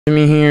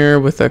Me here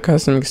with a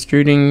custom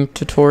extruding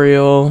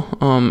tutorial.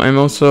 I'm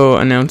also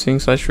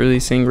announcing /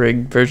 releasing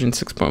rig version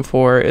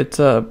 6.4. It's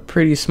a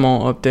pretty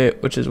small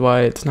update, which is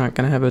why it's not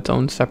gonna have its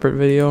own separate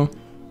video.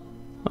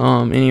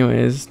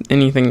 Anyways,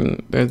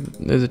 anything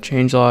there's a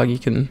changelog, you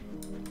can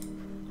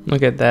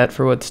look at that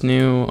for what's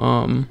new.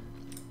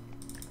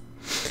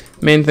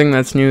 Main thing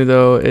that's new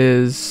though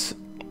is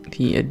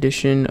the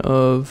addition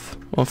of,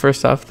 well,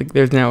 first off,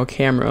 there's now a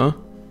camera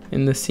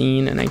in the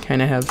scene, and I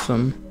kind of have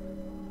some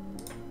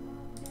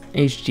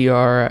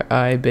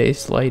HDRI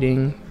based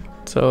lighting,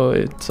 so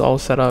it's all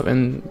set up,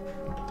 and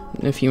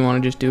if you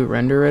want to just do a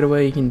render right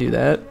away, you can do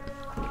that.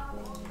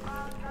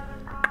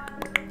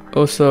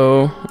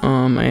 Also,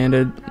 I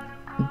added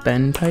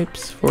bend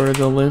types for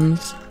the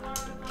limbs,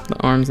 the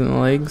arms and the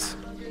legs.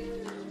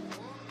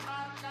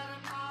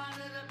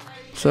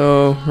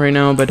 So right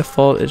now by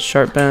default it's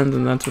sharp bends,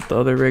 and that's what the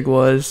other rig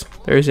was.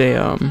 There's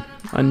a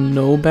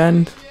no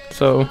bend,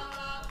 so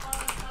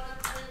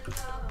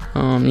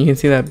you can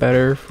see that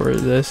better for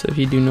this. If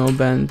you do no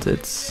bends,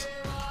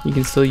 you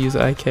can still use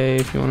IK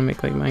if you want to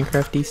make like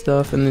Minecrafty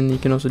stuff, and then you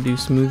can also do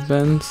smooth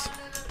bends,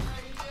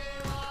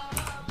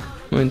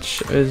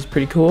 which is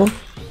pretty cool.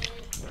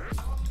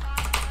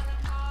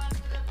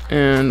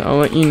 And I'll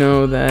let you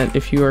know that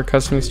if you are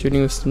custom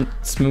extruding with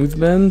smooth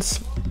bends,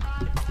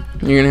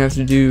 you're gonna have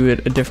to do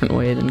it a different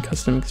way than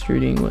custom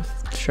extruding with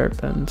sharp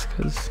bends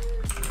because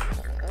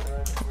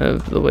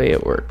of the way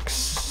it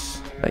works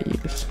I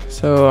use.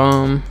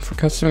 So for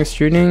custom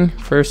extruding,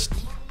 first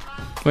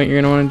what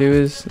you're gonna want to do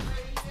is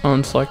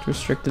unselect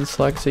restricted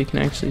select, so you can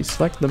actually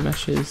select the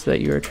meshes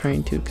that you are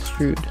trying to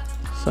extrude.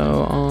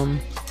 So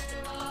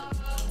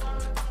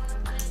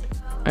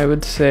I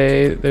would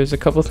say there's a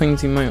couple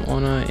things you might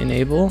want to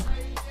enable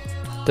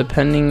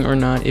depending or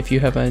not if you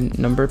have a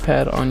number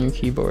pad on your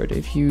keyboard.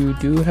 If you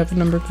do have a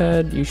number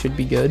pad, you should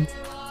be good,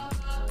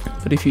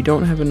 but if you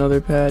don't have another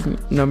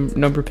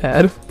number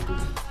pad,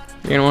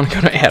 you're gonna want to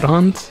go to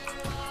add-ons,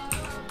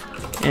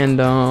 and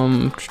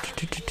I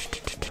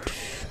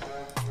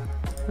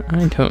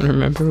don't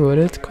remember what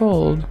it's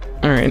called.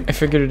 Alright, I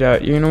figured it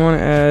out. You're gonna want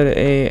to add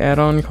a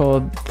add-on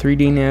called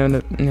 3D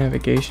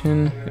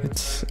navigation.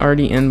 It's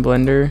already in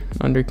Blender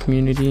under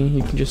community.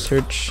 You can just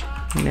search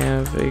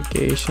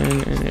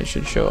navigation and it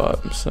should show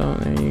up. So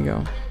there you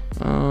go.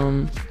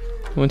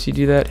 Once you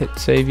do that, hit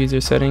save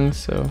user settings,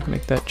 so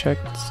make that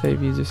checked,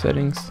 save user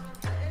settings.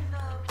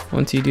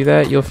 Once you do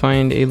that, you'll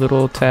find a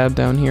little tab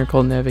down here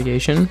called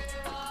navigation.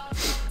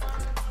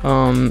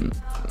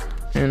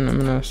 And I'm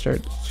gonna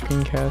start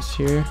screencast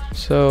here.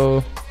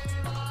 So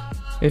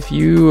if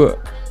you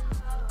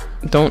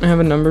don't have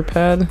a number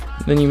pad,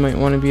 then you might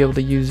want to be able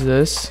to use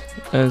this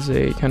as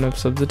a kind of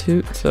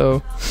substitute.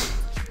 So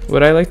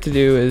what I like to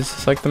do is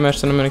select the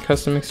mesh that I'm going to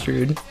custom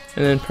extrude,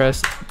 and then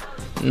press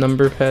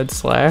number pad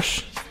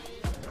 /,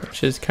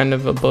 which is kind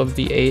of above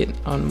the 8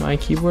 on my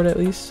keyboard at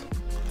least.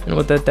 And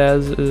what that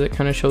does is it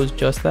kind of shows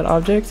just that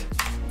object.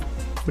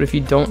 But if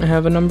you don't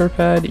have a number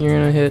pad, you're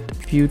going to hit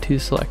view to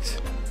select.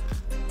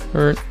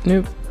 Or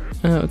nope,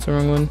 it's the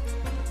wrong one.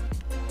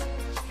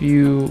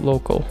 View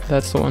local,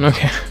 that's the one.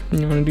 Okay,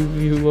 you want to do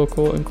view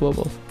local and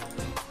global.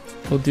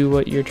 We'll do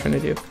what you're trying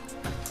to do.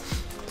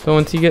 So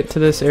once you get to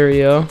this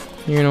area,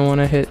 you're gonna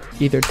want to hit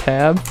either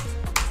tab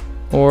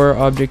or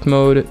object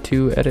mode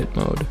to edit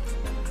mode.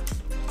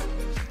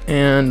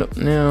 And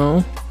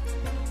now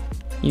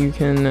you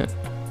can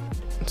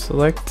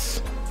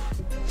select,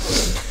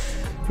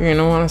 you're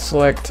gonna want to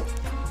select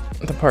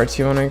the parts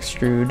you want to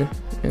extrude,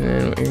 and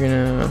then what you're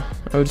gonna,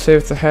 I would say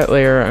with the hat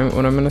layer,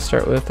 what I'm going to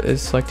start with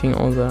is selecting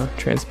all the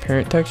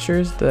transparent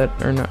textures that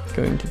are not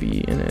going to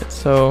be in it.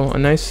 So a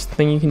nice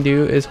thing you can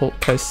do is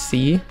press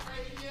C,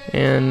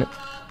 and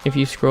if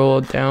you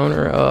scroll down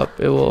or up,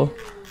 it will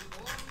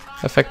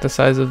affect the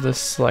size of the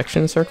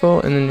selection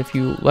circle, and then if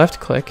you left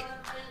click,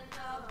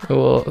 it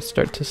will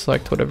start to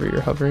select whatever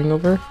you're hovering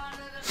over.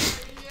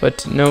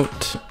 But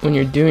note when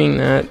you're doing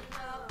that,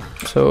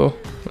 so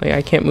like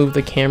I can't move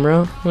the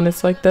camera when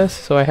it's like this,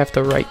 so I have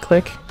to right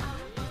click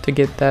to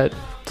get that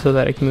so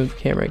that I can move the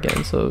camera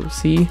again. So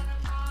C,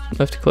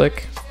 left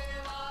click.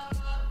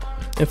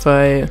 If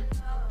I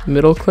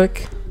middle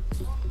click,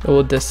 it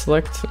will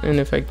deselect, and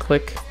if I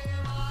click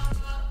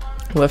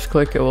left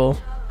click, it will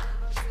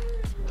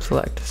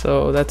select.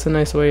 So that's a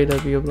nice way to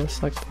be able to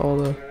select all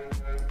the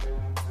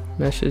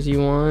meshes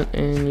you want,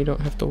 and you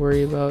don't have to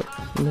worry about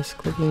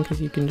misclicking because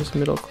you can just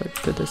middle click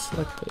to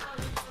deselect it.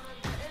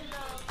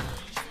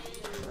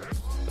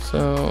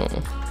 So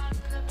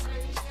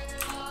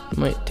it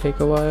might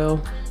take a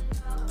while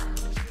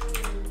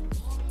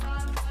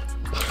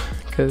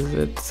because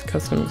it's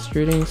custom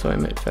extruding, so I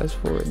might fast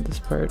forward this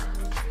part.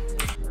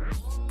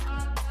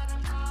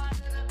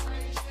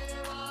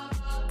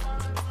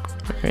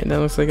 Alright, that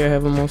looks like I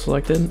have them all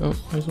selected. Oh,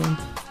 there's one.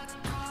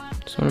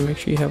 Just want to make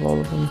sure you have all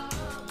of them.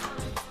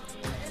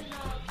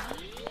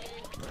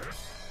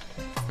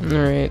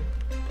 Alright,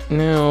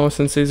 now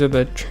since these are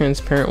the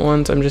transparent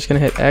ones, I'm just going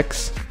to hit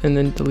X and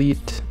then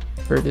delete,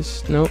 or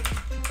just, nope,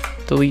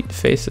 delete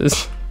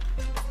faces.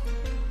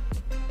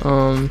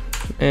 and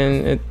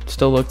it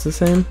still looks the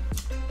same.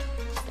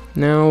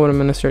 Now what I'm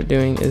going to start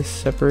doing is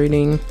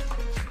separating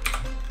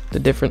the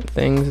different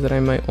things that I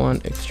might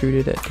want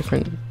extruded at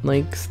different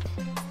lengths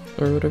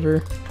or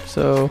whatever.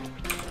 So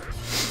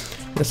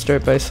let's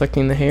start by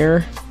selecting the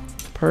hair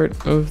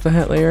part of the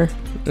hat layer.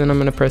 Then I'm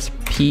going to press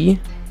P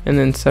and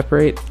then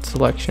separate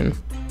selection.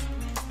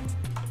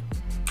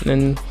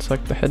 Then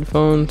select the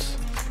headphones.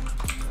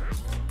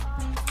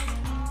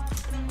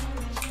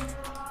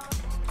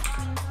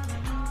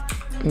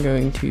 I'm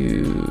going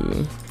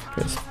to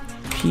press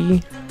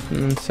P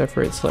and then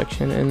separate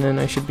selection, and then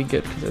I should be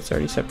good because it's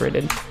already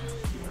separated.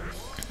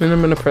 Then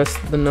I'm going to press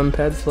the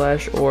numpad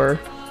slash or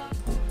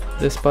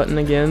this button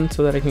again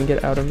so that I can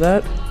get out of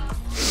that.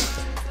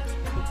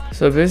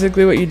 So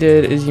basically what you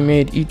did is you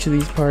made each of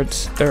these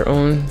parts their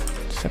own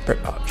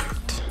separate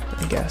object,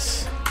 I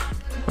guess.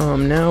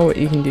 Now what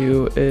you can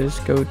do is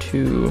go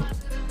to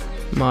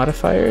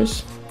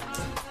modifiers,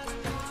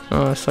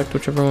 select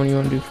whichever one you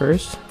want to do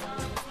first,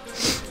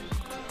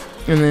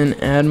 and then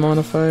add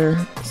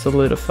modifier,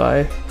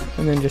 solidify,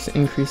 and then just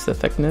increase the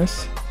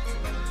thickness.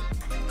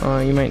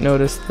 You might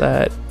notice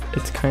that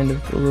it's kind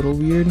of a little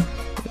weird.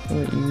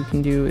 What you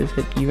can do is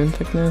hit even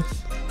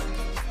thickness,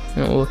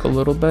 and it will look a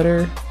little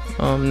better.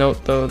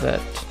 Note though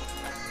that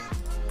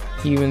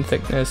even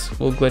thickness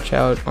will glitch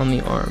out on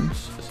the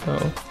arms,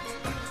 so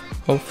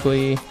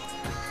hopefully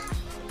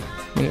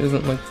it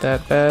doesn't look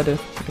that bad,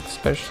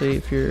 especially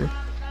if you're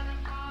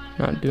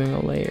not doing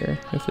a layer.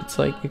 If it's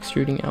like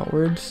extruding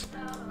outwards,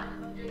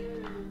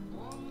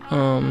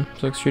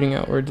 so extruding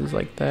outwards is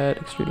like that,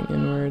 extruding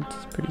inwards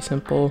is pretty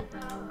simple.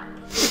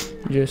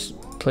 Just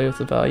play with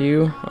the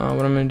value. What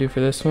I'm going to do for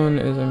this one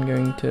is I'm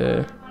going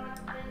to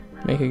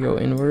make it go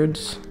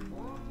inwards,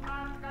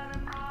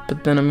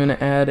 but then I'm going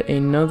to add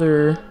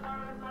another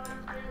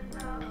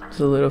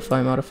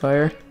solidify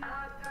modifier,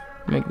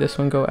 make this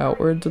one go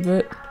outwards a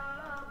bit,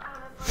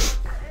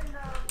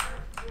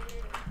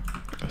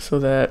 so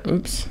that,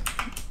 oops,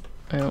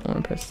 I don't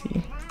want to press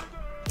C.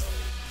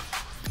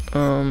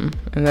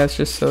 And that's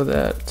just so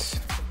that,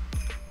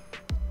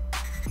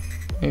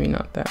 maybe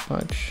not that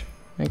much,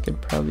 I could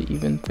probably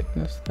even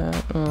thickness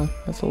that. Oh,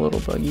 that's a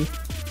little buggy.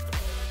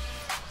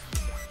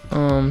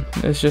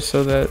 It's just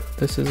so that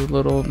this is a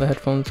little, the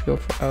headphones go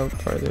out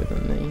farther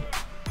than the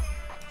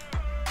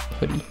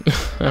hoodie.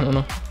 I don't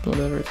know,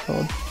 whatever it's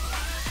called.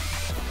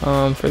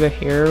 For the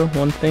hair,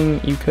 one thing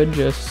you could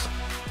just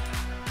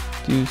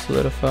do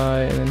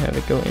solidify and then have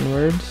it go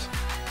inwards.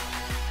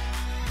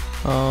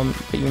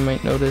 But you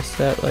might notice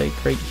that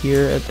like right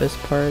here at this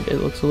part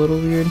it looks a little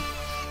weird,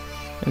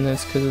 and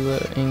that's because of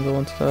the angle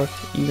and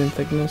stuff. Even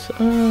thickness,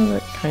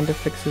 that kind of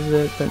fixes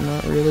it, but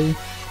not really.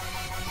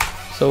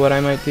 So what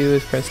I might do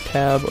is press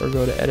tab or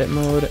go to edit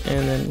mode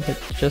and then hit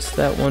just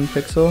that one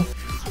pixel,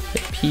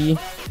 hit P,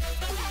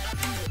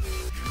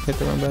 hit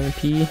the wrong button,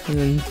 P, and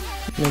then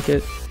make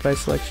it by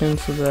selection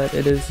so that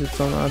it is its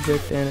own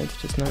object and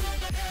it's just not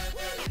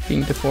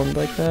being deformed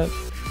like that.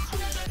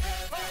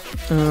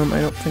 I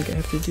don't think I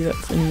have to do that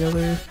with any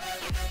other.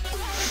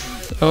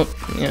 Oh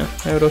yeah,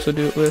 I would also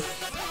do it with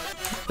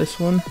this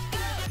one.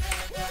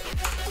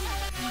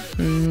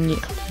 Yeah,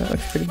 that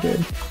looks pretty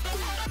good.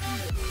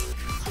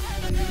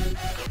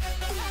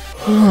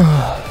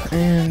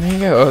 And there you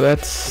go.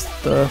 That's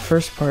the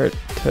first part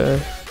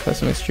to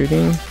custom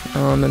extruding.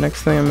 The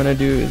next thing I'm going to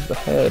do is the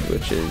head,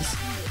 which is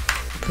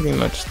pretty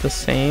much the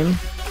same.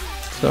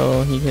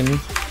 So you can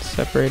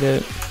separate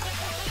it.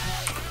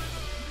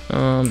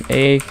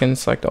 A can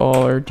select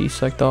all or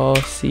deselect all.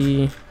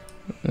 C,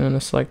 I'm going to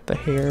select the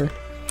hair.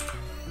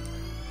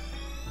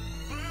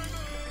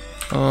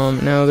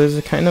 Now there's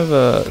a kind of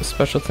a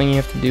special thing you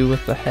have to do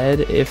with the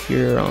head if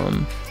you're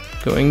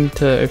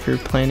if you're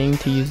planning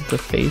to use the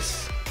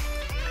face,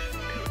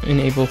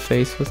 enable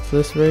face with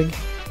this rig,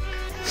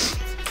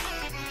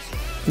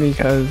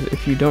 because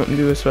if you don't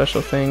do a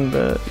special thing,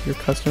 your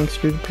custom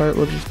extruded part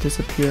will just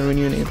disappear when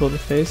you enable the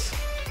face.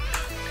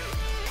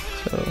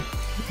 So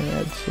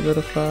add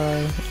solidify,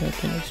 I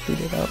can extrude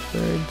it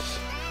outwards,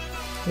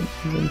 and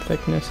even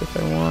thickness if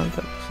I want.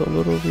 That's a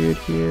little weird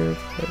here,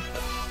 but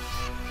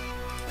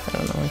I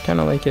don't know, I kind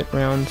of like it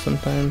round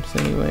sometimes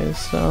anyways,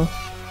 so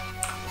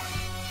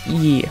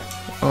yeah.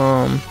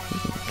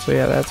 So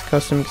yeah, that's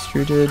custom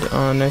extruded.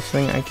 Next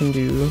thing I can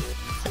do,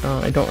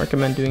 I don't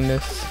recommend doing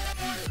this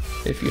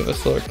if you have a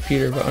slower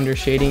computer, but under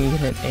shading you can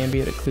hit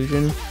ambient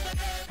occlusion.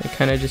 It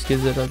kind of just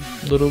gives it a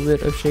little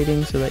bit of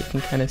shading so that you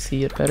can kind of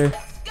see it better.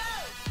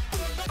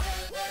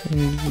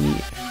 And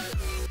yeah.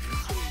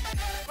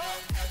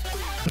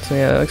 So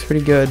yeah, that looks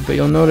pretty good, but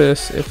you'll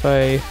notice if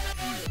I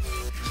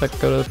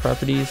go to the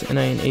properties and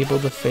I enable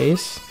the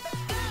face,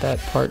 that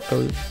part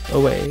goes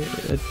away.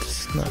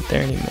 It's not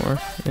there anymore,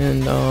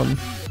 and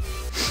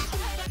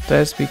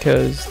that's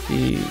because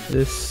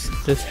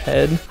this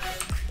head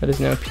that is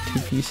now two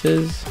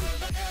pieces,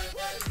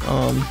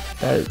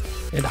 that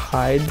it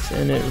hides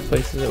and it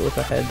replaces it with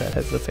a head that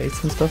has the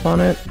face and stuff on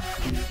it.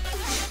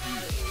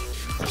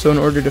 So in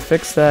order to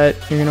fix that,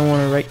 you're going to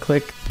want to right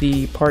click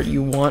the part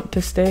you want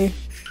to stay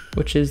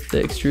which is the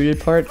extruded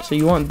part. So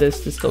you want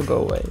this to still go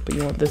away, but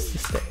you want this to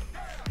stay.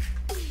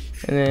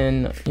 And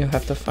then you'll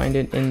have to find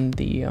it in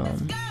the,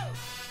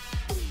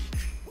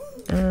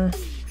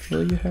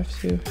 will you have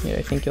to? Yeah,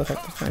 I think you'll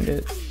have to find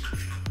it.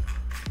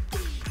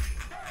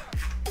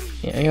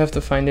 Yeah, you have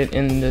to find it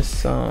in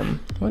this,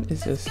 what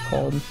is this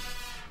called?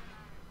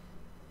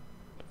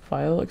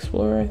 File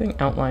Explorer, I think?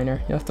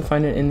 Outliner. You have to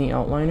find it in the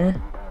outliner.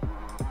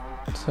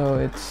 So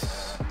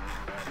it's,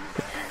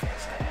 where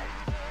is it?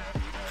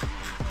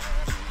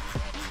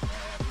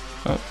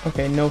 Oh,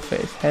 okay, no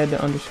face. Head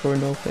underscore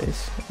no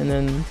face. And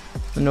then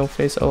the no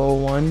face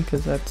 001,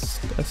 because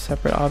that's a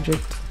separate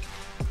object.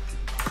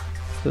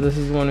 So this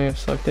is the one we have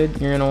selected.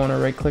 You're gonna wanna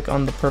right click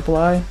on the purple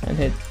eye and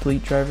hit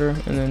delete driver,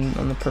 and then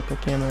on the purple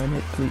camera and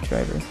hit delete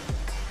driver.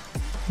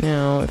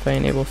 Now, if I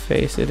enable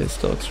face, it is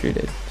still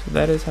extruded. So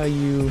that is how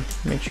you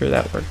make sure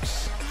that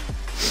works.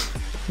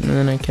 And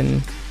then I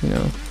can, you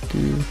know,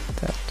 do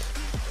that.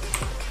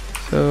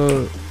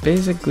 So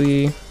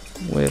basically,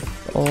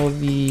 with all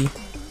the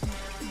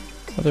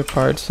other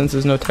parts, since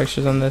there's no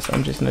textures on this,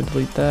 I'm just gonna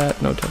delete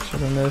that. No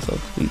textures on this, I'll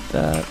delete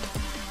that.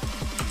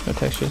 No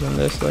textures on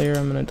this layer,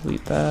 I'm gonna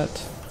delete that.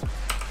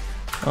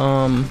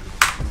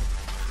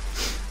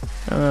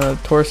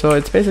 Torso,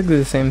 it's basically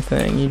the same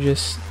thing. You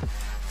just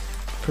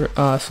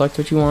select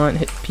what you want,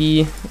 hit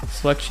P,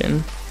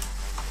 selection,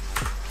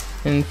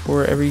 and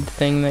for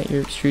everything that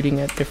you're extruding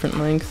at different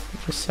lengths,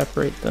 just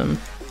separate them.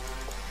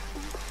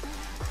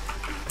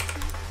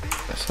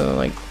 So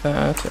like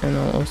that, and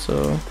I'll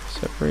also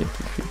separate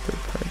the creeper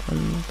part on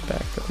the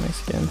back of my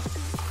skin.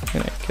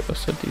 And I could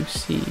also do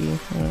C,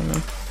 I don't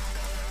know.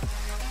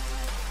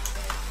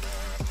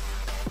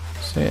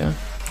 So yeah.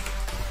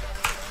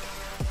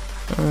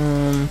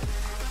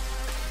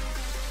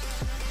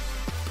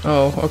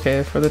 Oh,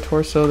 okay, for the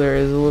torso there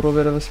is a little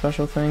bit of a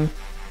special thing.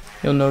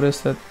 You'll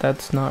notice that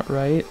that's not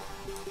right.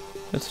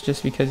 That's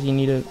just because you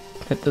need to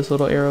hit this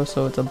little arrow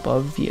so it's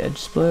above the edge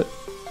split,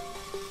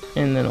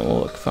 and then it will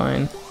look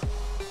fine.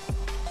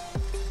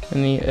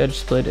 And the edge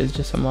split is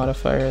just a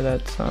modifier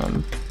that's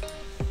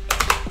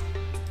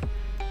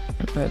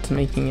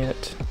making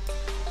it,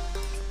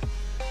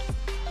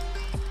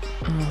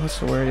 what's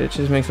the word? It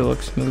just makes it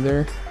look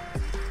smoother.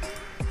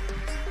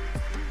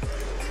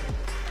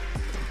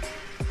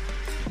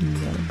 And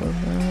then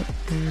above that,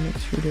 and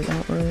extrude it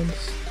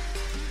outwards.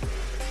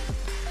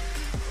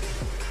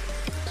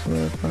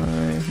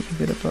 Solidify,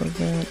 move it above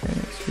that, and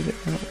extrude it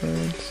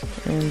outwards,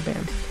 and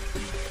bam.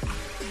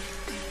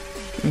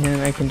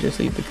 And I can just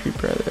leave the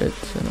creeper at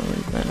it, and I'll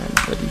leave that at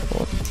the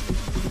default.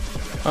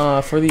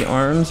 For the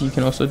arms, you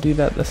can also do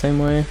that the same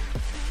way.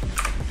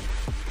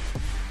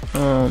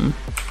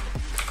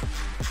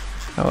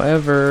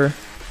 However,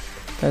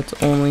 that's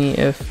only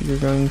if you're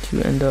going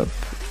to end up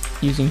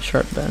using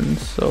sharp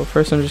bends. So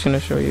first I'm just going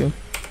to show you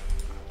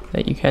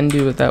that you can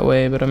do it that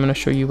way, but I'm going to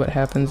show you what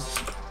happens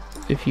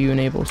if you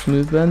enable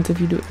smooth bends if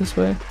you do it this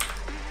way.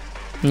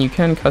 And you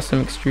can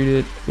custom extrude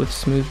it with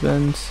smooth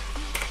bends.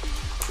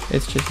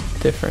 It's just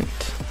different,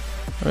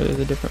 or there's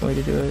a different way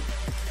to do it.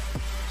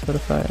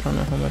 Solidify, I don't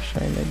know how much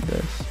I made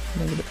this.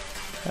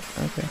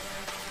 Okay.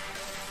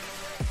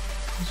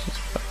 It's just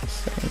about the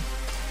same.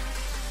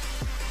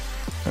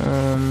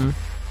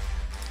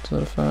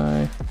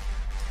 Solidify,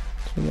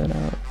 do that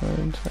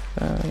outwards like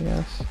that, I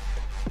guess.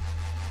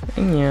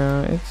 And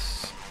yeah,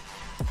 it's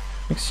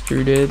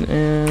extruded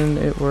and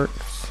it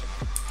works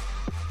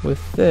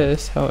with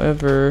this.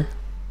 However,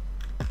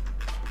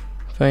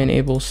 if I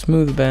enable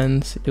smooth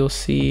bends, you'll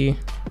see,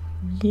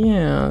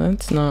 yeah,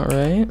 that's not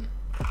right.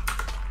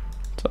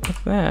 So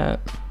like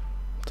that,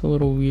 it's a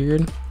little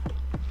weird.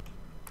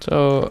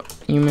 So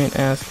you might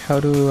ask,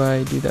 how do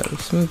I do that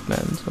with smooth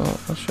bends? Well,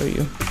 I'll show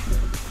you.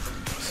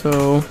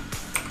 So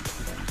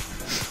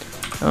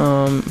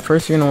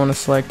first you're gonna want to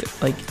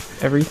select like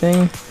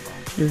everything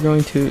you're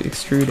going to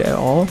extrude at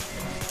all.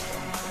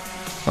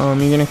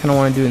 You're gonna kind of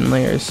want to do it in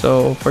layers.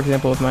 So for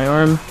example, with my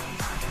arm,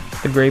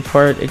 the gray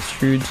part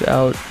extrudes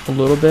out a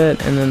little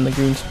bit, and then the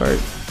green part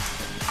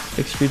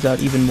extrudes out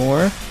even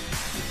more.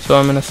 So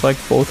I'm gonna select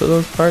both of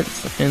those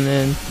parts, and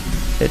then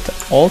hit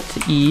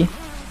Alt E,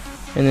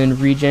 and then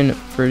region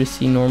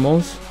vertice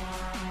normals,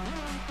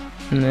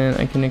 and then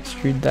I can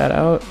extrude that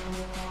out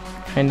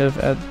kind of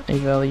at a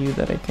value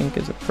that I think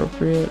is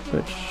appropriate,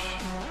 which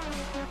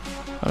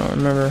I don't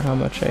remember how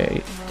much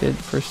I did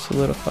for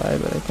solidify,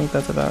 but I think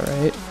that's about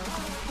right.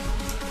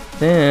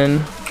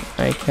 Then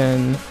I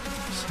can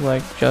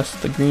select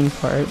just the green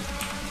part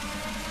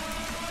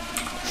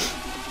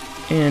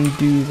and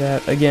do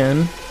that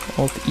again.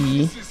 Alt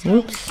E,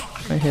 whoops,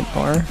 I hit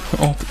R,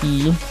 Alt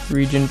E,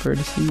 region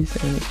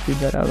vertices, and extrude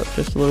that out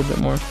just a little bit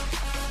more.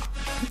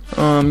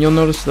 You'll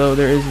notice though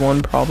there is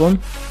one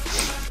problem,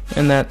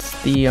 and that's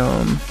the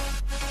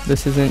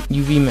this isn't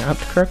UV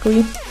mapped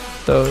correctly.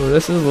 So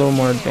this is a little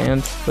more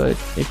advanced, but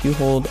if you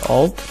hold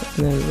Alt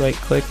and then right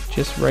click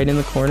just right in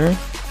the corner,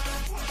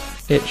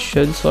 it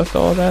should select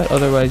all of that.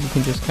 Otherwise you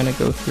can just kind of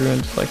go through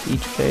and select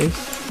each face.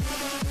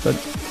 But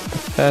the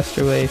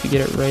faster way, if you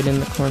get it right in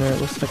the corner, it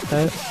will select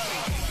that.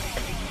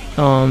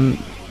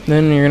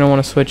 Then you're gonna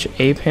want to switch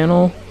a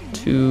panel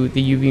to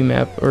the UV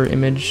map or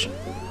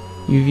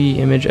UV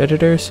image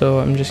editor. So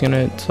I'm just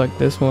gonna select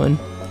this one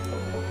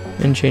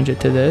and change it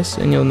to this,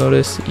 and you'll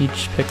notice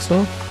each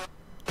pixel,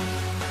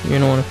 you're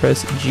gonna want to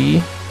press G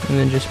and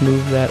then just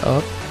move that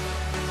up.